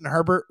Justin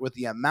Herbert, with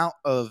the amount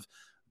of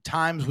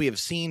times we have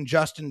seen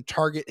Justin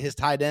target his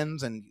tight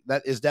ends, and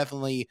that is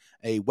definitely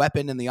a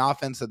weapon in the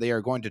offense that they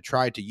are going to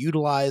try to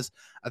utilize.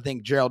 I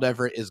think Gerald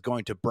Everett is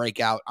going to break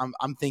out.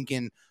 I'm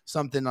thinking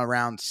something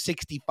around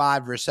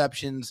 65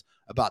 receptions,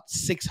 about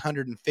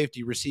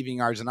 650 receiving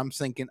yards, and I'm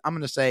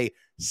going to say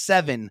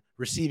 7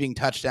 receiving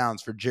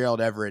touchdowns for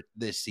Gerald Everett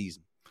this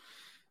season.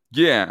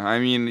 Yeah, I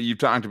mean, you've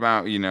talked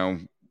about,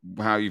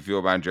 how you feel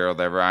about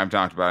Gerald Everett. I've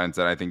talked about it and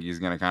said I think he's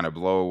going to kind of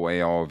blow away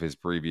all of his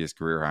previous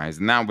career highs,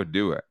 and that would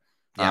do it.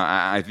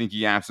 Yeah. I think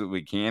he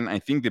absolutely can. I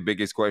think the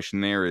biggest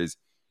question there is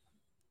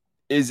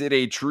it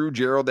a true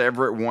Gerald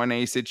Everett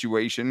 1A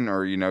situation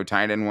or,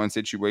 tight end 1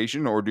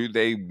 situation, or do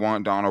they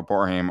want Donald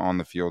Parham on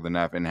the field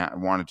enough and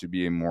want it to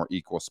be a more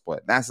equal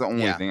split? That's the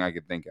only thing I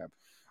could think of.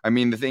 I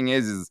mean, the thing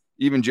is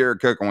even Jared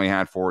Cook only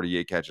had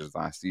 48 catches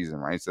last season,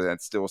 right? So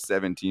that's still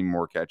 17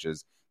 more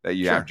catches that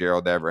you have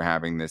Gerald Everett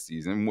having this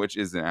season, which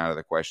isn't out of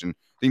the question.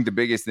 I think the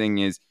biggest thing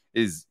is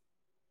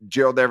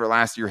Gerald Everett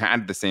last year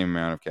had the same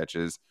amount of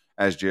catches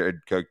as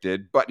Jared Cook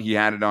did, but he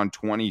had it on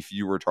 20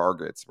 fewer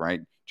targets, right?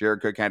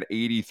 Jared Cook had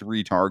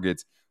 83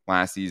 targets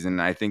last season.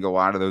 And I think a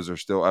lot of those are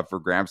still up for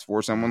grabs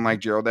for someone like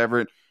Gerald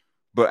Everett.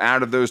 But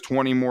out of those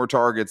 20 more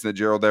targets that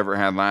Gerald Everett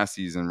had last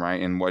season,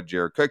 right, and what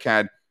Jared Cook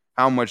had,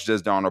 how much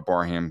does Donald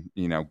Parham,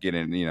 get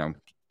in,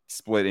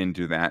 split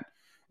into that?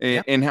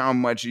 And how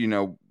much,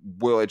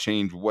 will it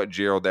change what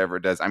Gerald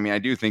Everett does? I mean, I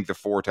do think the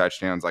 4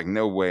 touchdowns, like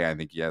no way I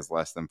think he has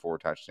less than 4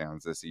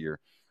 touchdowns this year.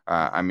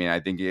 I mean,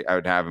 I think I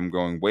would have him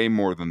going way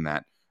more than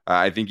that.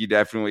 I think he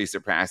definitely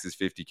surpasses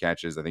 50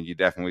 catches. I think he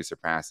definitely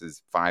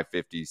surpasses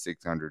 550,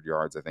 600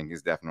 yards. I think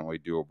is definitely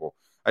doable.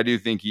 I do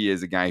think he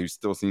is a guy who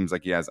still seems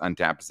like he has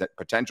untapped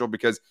potential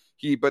because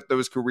he put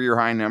those career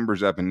high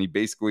numbers up and he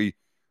basically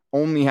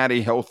only had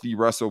a healthy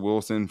Russell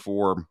Wilson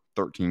for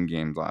 13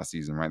 games last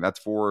season, right? That's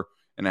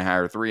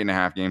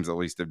 3.5 games at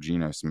least of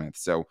Geno Smith.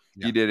 So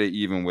he did it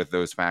even with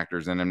those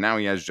factors in him. Now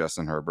he has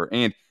Justin Herbert.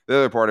 And the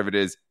other part of it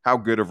is how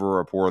good of a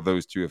rapport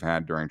those two have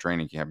had during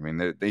training camp. I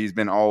mean, he's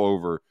been all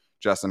over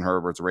Justin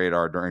Herbert's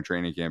radar during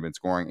training camp and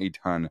scoring a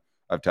ton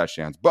of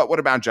touchdowns. But what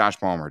about Josh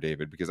Palmer,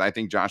 David? Because I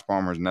think Josh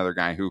Palmer is another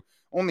guy who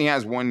only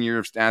has 1 year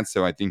of stats,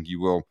 so I think he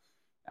will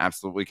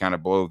absolutely kind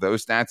of blow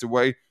those stats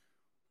away.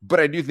 But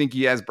I do think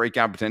he has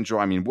breakout potential.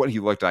 I mean, what he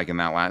looked like in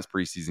that last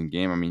preseason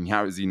game, I mean,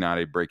 how is he not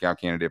a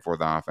breakout candidate for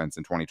the offense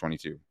in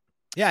 2022?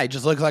 Yeah,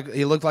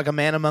 he looked like a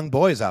man among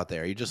boys out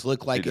there. He just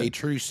looked like a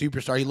true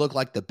superstar. He looked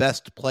like the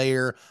best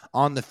player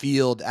on the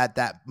field at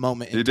that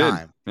moment in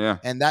time. Yeah,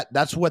 and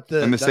that's what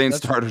the Saints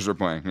starters are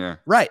playing. Yeah,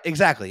 right,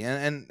 exactly.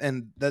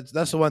 And that's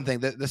the one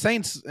thing that the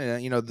Saints,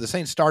 the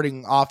Saints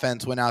starting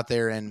offense went out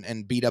there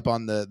and beat up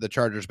on the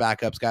Chargers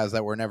backups, guys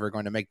that were never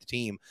going to make the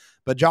team.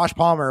 But Josh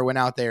Palmer went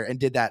out there and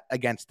did that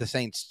against the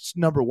Saints'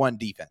 number 1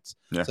 defense.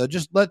 Yeah. So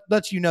just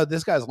lets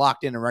this guy's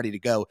locked in and ready to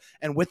go.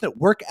 And with a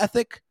work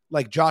ethic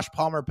like Josh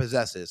Palmer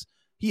possesses,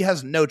 he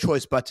has no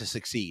choice but to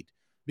succeed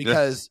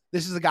because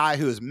this is a guy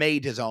who has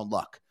made his own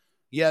luck.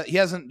 Yeah, he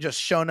hasn't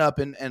just shown up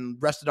and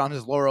rested on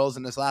his laurels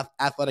and his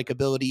athletic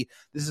ability.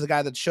 This is a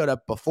guy that showed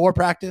up before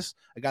practice,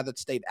 a guy that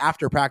stayed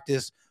after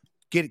practice,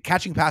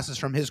 catching passes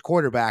from his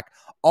quarterback.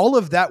 All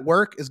of that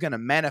work is going to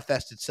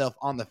manifest itself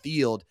on the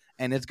field,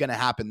 and it's going to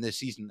happen this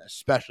season,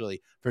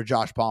 especially for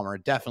Josh Palmer.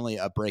 Definitely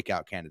a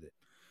breakout candidate.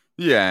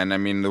 Yeah, and I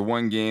mean, the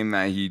one game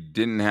that he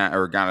didn't have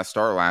or got a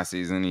start last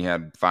season, he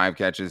had 5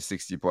 catches,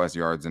 60-plus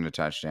yards, and a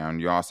touchdown.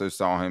 You also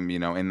saw him,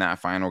 in that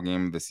final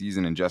game of the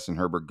season and Justin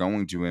Herbert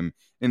going to him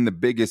in the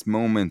biggest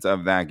moments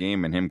of that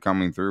game and him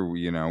coming through,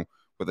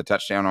 with a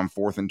touchdown on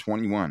 4th and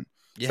 21.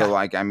 Yeah. So,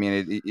 I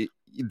mean,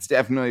 it's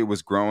definitely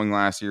was growing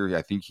last year.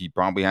 I think he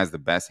probably has the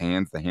best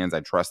hands, the hands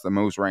I trust the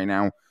most right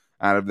now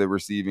out of the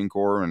receiving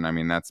core. And I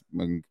mean, that's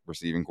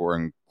receiving core,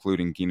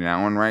 including Keenan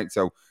Allen, right?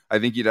 So I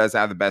think he does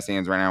have the best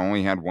hands right now.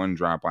 Only had 1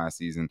 drop last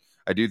season.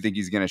 I do think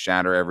he's going to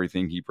shatter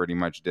everything he pretty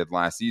much did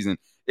last season.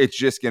 It's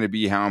just going to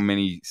be how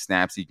many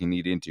snaps he can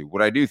eat into.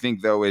 What I do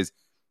think, though, is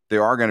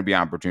there are going to be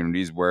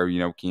opportunities where,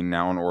 Keenan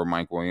Allen or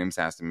Mike Williams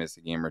has to miss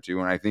a game or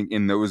two. And I think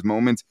in those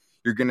moments,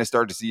 you're going to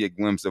start to see a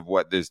glimpse of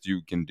what this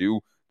dude can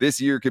do.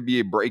 This year could be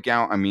a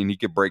breakout. I mean, he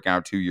could break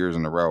out 2 years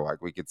in a row.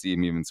 Like, we could see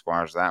him even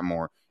squash that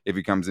more if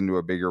he comes into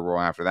a bigger role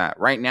after that.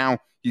 Right now,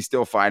 he's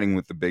still fighting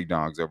with the big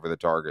dogs over the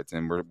targets,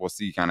 and we'll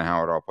see kind of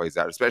how it all plays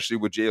out, especially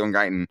with Jalen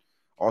Guyton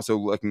also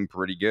looking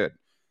pretty good.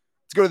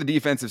 Let's go to the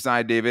defensive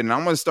side, David, and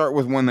I'm going to start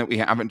with one that we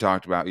haven't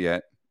talked about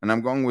yet, and I'm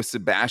going with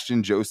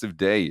Sebastian Joseph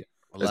Day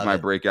as my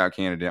breakout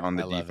candidate on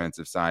the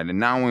defensive side. And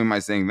not only am I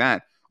saying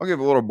that, I'll give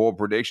a little bold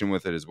prediction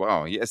with it as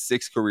well. He has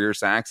 6 career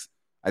sacks.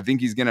 I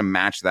think he's going to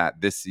match that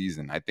this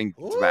season. I think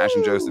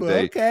Sebastian Joseph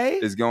Day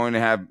is going to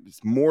have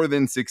more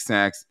than 6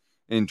 sacks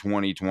in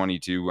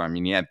 2022. I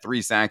mean, he had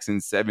 3 sacks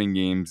in 7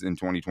 games in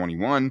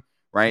 2021,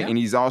 right? Yeah. And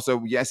he's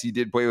also, yes, he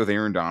did play with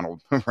Aaron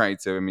Donald, right?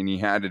 So, I mean, he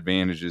had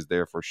advantages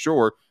there for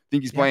sure. I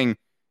think he's playing,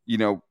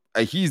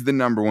 he's the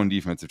number 1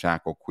 defensive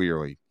tackle,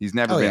 clearly. He's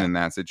never been in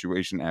that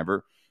situation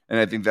ever. And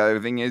I think the other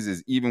thing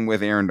is even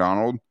with Aaron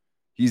Donald,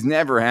 he's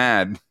never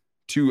had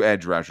 2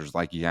 edge rushers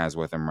like he has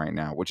with him right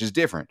now, which is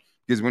different.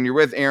 Because when you're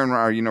with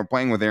Aaron,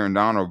 playing with Aaron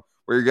Donald,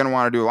 what you're going to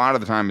want to do a lot of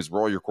the time is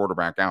roll your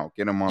quarterback out,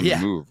 get him on the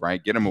move,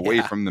 right? Get him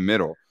away from the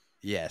middle.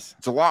 Yes.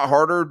 It's a lot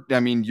harder. I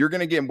mean, you're going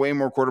to get way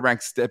more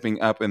quarterbacks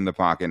stepping up in the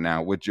pocket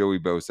now with Joey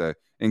Bosa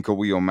and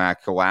Khalil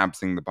Mack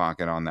collapsing the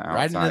pocket on the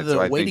outside. Right into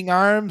the waiting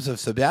arms of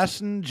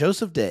Sebastian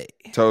Joseph Day.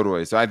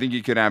 Totally. So I think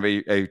he could have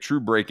a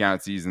true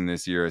breakout season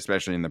this year,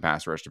 especially in the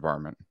pass rush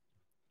department.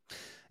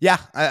 Yeah,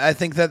 I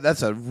think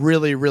that's a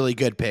really, really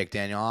good pick,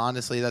 Daniel.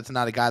 Honestly, that's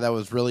not a guy that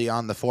was really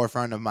on the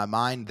forefront of my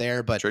mind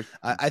there, but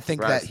I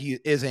think that he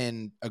is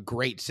in a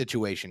great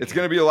situation. It's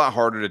going to be a lot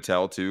harder to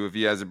tell, too, if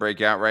he has a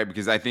breakout, right?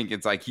 Because I think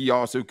it's like he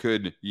also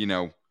could,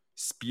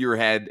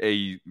 spearhead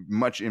a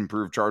much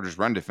improved Chargers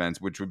run defense,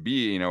 which would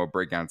be, a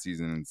breakout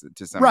season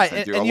to some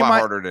extent, too. A lot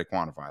harder to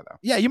quantify, though.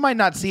 Yeah, you might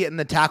not see it in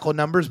the tackle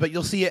numbers, but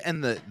you'll see it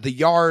in the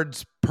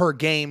yards per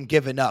game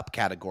given up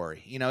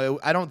category.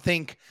 I don't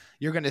think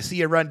you're going to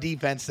see a run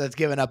defense that's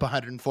given up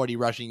 140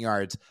 rushing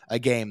yards a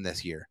game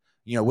this year,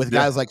 with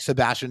guys like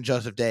Sebastian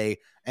Joseph Day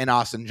and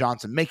Austin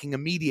Johnson making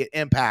immediate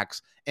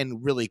impacts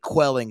and really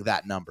quelling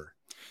that number.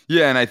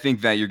 Yeah, and I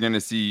think that you're going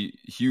to see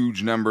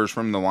huge numbers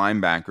from the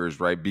linebackers,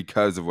 right,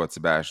 because of what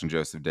Sebastian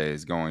Joseph Day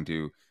is going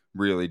to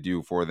really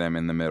do for them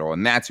in the middle.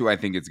 And that's who I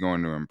think it's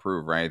going to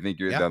improve, right? I think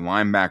the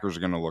linebackers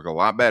are going to look a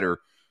lot better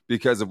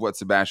because of what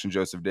Sebastian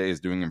Joseph Day is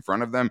doing in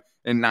front of them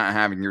and not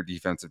having your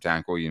defensive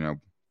tackle,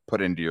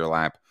 put into your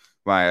lap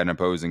by an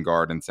opposing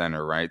guard and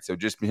center, right? So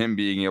just him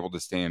being able to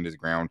stand his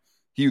ground.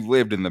 He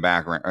lived in the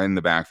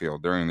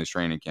backfield during this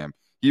training camp.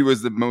 He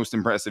was the most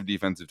impressive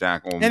defensive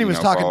tackle. And he was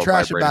talking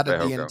trash about it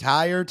the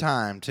entire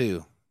time,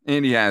 too.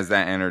 And he has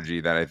that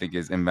energy that I think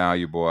is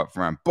invaluable up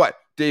front. But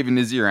David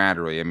Nasir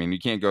Adderley, I mean, you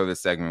can't go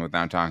this segment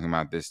without talking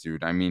about this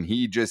dude. I mean,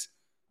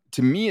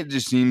 to me, it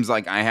just seems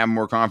like I have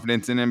more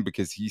confidence in him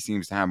because he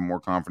seems to have more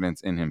confidence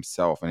in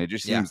himself. And it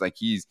just seems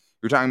like you're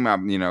talking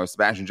about,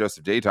 Sebastian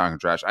Joseph Day talking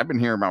trash. I've been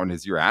hearing about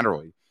Nasir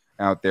Adderley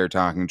out there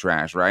talking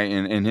trash, right?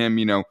 And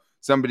him,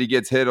 somebody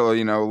gets hit, a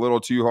little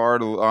too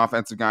hard, the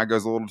offensive guy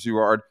goes a little too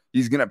hard,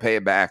 he's going to pay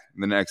it back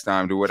the next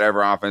time to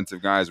whatever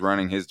offensive guy is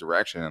running his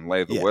direction and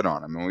lay the wood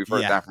on him. And we've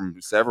heard that from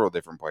several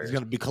different players. He's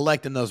going to be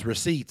collecting those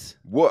receipts.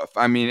 Woof.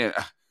 I mean,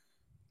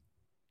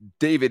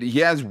 David, he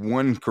has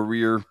one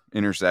career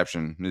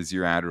interception,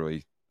 Nasir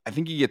Adderley. I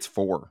think he gets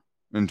 4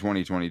 in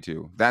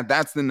 2022.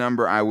 That's the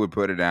number I would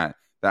put it at,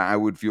 that I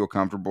would feel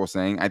comfortable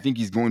saying. I think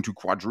he's going to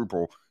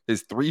quadruple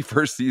his 3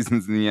 first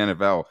seasons in the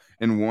NFL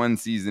in 1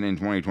 season in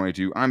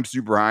 2022. I'm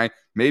super high.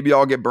 Maybe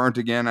I'll get burnt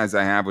again as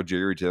I have with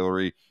Jerry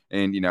Tillery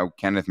and,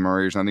 Kenneth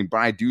Murray or something. But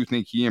I do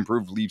think he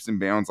improved leaps and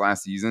bounds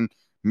last season.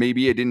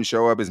 Maybe it didn't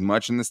show up as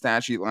much in the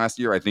stat sheet last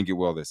year. I think it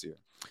will this year.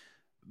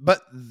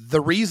 But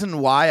the reason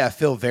why I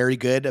feel very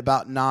good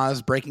about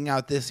Nas breaking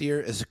out this year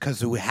is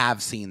because we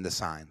have seen the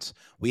signs.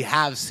 We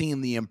have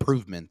seen the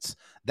improvements.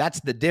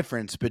 That's the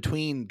difference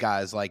between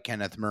guys like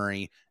Kenneth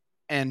Murray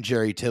and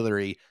Jerry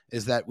Tillery,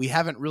 is that we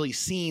haven't really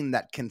seen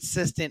that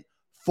consistent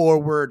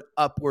forward,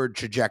 upward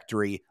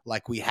trajectory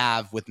like we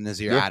have with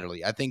Nasir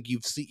Adderley. I think you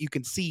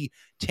can see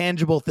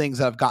tangible things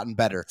that have gotten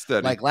better.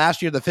 Steady. Like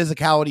last year, the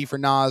physicality for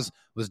Nas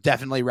was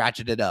definitely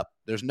ratcheted up.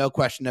 There's no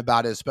question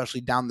about it,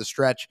 especially down the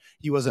stretch.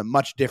 He was a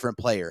much different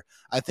player.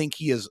 I think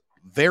he is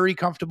very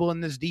comfortable in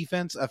this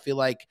defense. I feel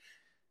like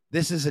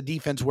this is a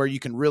defense where you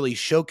can really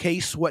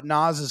showcase what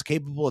Nas is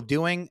capable of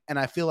doing. And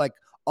I feel like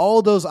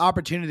all those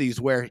opportunities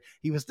where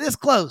he was this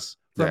close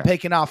from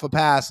picking off a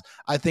pass,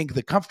 I think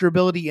the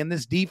comfortability in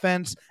this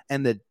defense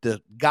and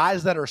the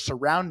guys that are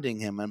surrounding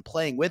him and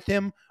playing with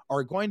him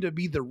are going to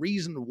be the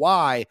reason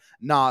why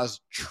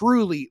Nas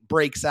truly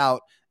breaks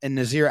out and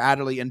Nasir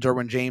Adderley and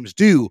Derwin James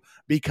do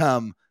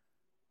become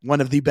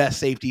one of the best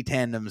safety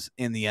tandems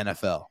in the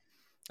NFL.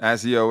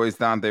 As he always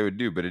thought they would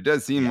do. But it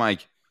does seem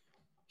like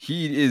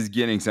he is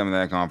getting some of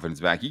that confidence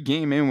back. He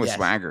came in with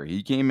swagger.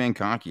 He came in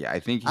cocky. I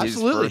think his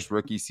first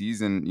rookie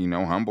season,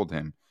 humbled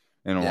him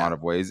in a lot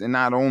of ways. And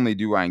not only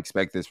do I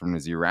expect this from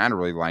Nasir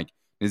Adderley, like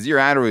Nasir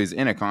Adderley is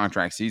in a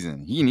contract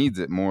season. He needs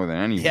it more than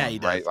anyone,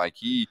 right? Like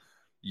he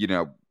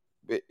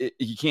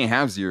can't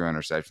have 0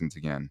 interceptions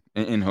again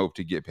and hope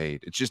to get paid.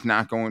 It's just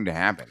not going to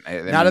happen.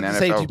 Not at the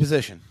safety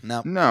position.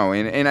 No.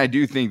 And I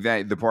do think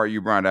that the part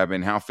you brought up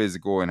and how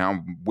physical and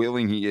how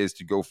willing he is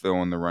to go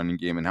fill in the running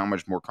game and how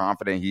much more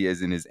confident he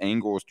is in his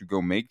angles to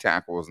go make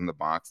tackles in the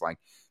box, like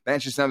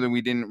that's just something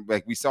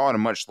we saw at a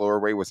much slower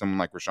rate with someone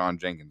like Rashawn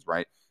Jenkins,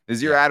 right?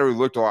 Nasir Adderley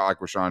looked a lot like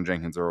Rashawn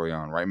Jenkins early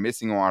on, right?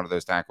 Missing a lot of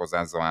those tackles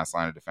as the last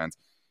line of defense.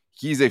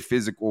 He's a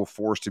physical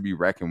force to be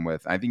reckoned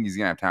with. I think he's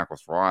going to have tackles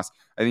for loss.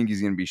 I think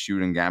he's going to be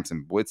shooting gaps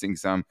and blitzing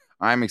some.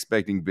 I'm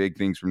expecting big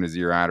things from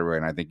Nasir Adderley,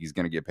 and I think he's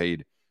going to get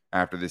paid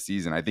after this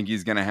season. I think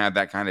he's going to have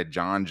that kind of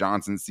John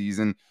Johnson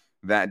season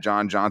that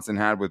John Johnson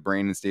had with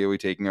Brandon Staley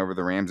taking over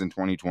the Rams in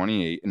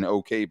 2028, an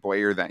okay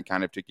player that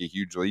kind of took a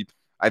huge leap.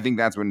 I think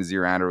that's what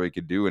Nasir Adderley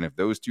could do, and if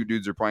those two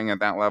dudes are playing at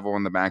that level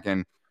in the back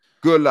end,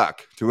 good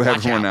luck to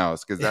everyone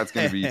else, because that's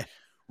going to be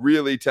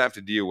really tough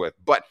to deal with.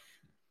 But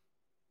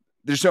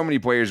there's so many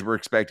players we're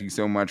expecting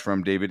so much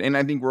from, David. And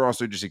I think we're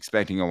also just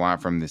expecting a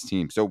lot from this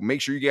team. So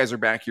make sure you guys are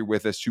back here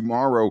with us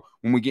tomorrow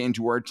when we get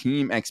into our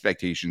team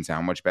expectations.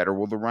 How much better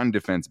will the run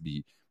defense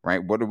be,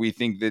 right? What do we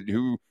think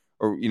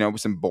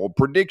some bold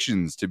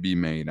predictions to be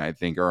made, I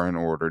think, are in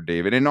order,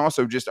 David. And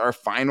also just our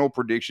final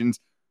predictions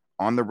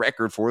on the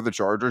record for the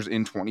Chargers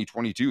in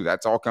 2022.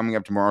 That's all coming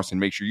up tomorrow. So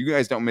make sure you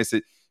guys don't miss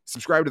it.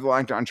 Subscribe to the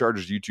Locked On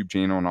Chargers YouTube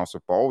channel and also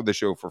follow the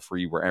show for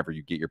free wherever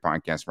you get your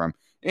podcast from.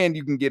 And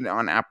you can get it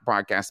on Apple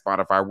Podcasts,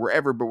 Spotify,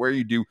 wherever, but where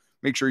you do,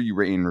 make sure you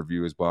rate and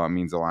review as well. It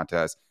means a lot to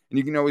us. And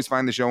you can always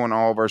find the show on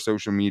all of our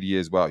social media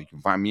as well. You can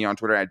find me on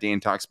Twitter at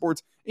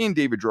DanTalkSports and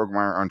David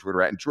Drogemeyer on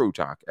Twitter at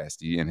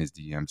DroTalkSD, and his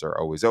DMs are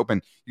always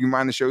open. You can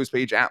find the show's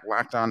page at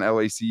Locked On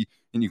LAC,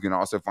 and you can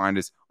also find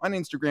us on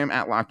Instagram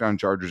at Locked On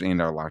Chargers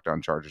and our Locked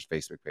On Chargers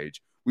Facebook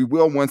page. We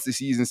will, once the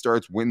season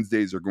starts,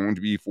 Wednesdays are going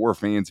to be for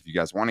fans. If you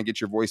guys want to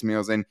get your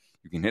voicemails in,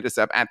 you can hit us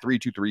up at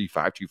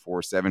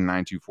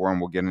 323-524-7924,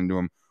 and we'll get into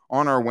them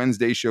on our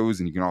Wednesday shows.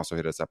 And you can also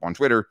hit us up on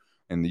Twitter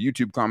and the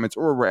YouTube comments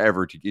or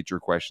wherever to get your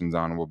questions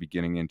on, and we'll be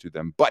getting into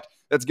them. But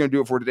that's going to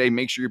do it for today.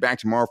 Make sure you're back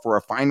tomorrow for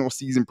our final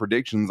season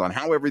predictions on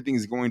how everything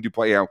is going to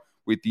play out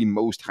with the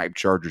most hyped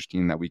Chargers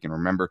team that we can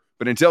remember.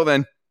 But until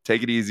then,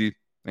 take it easy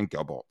and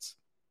go Bolts.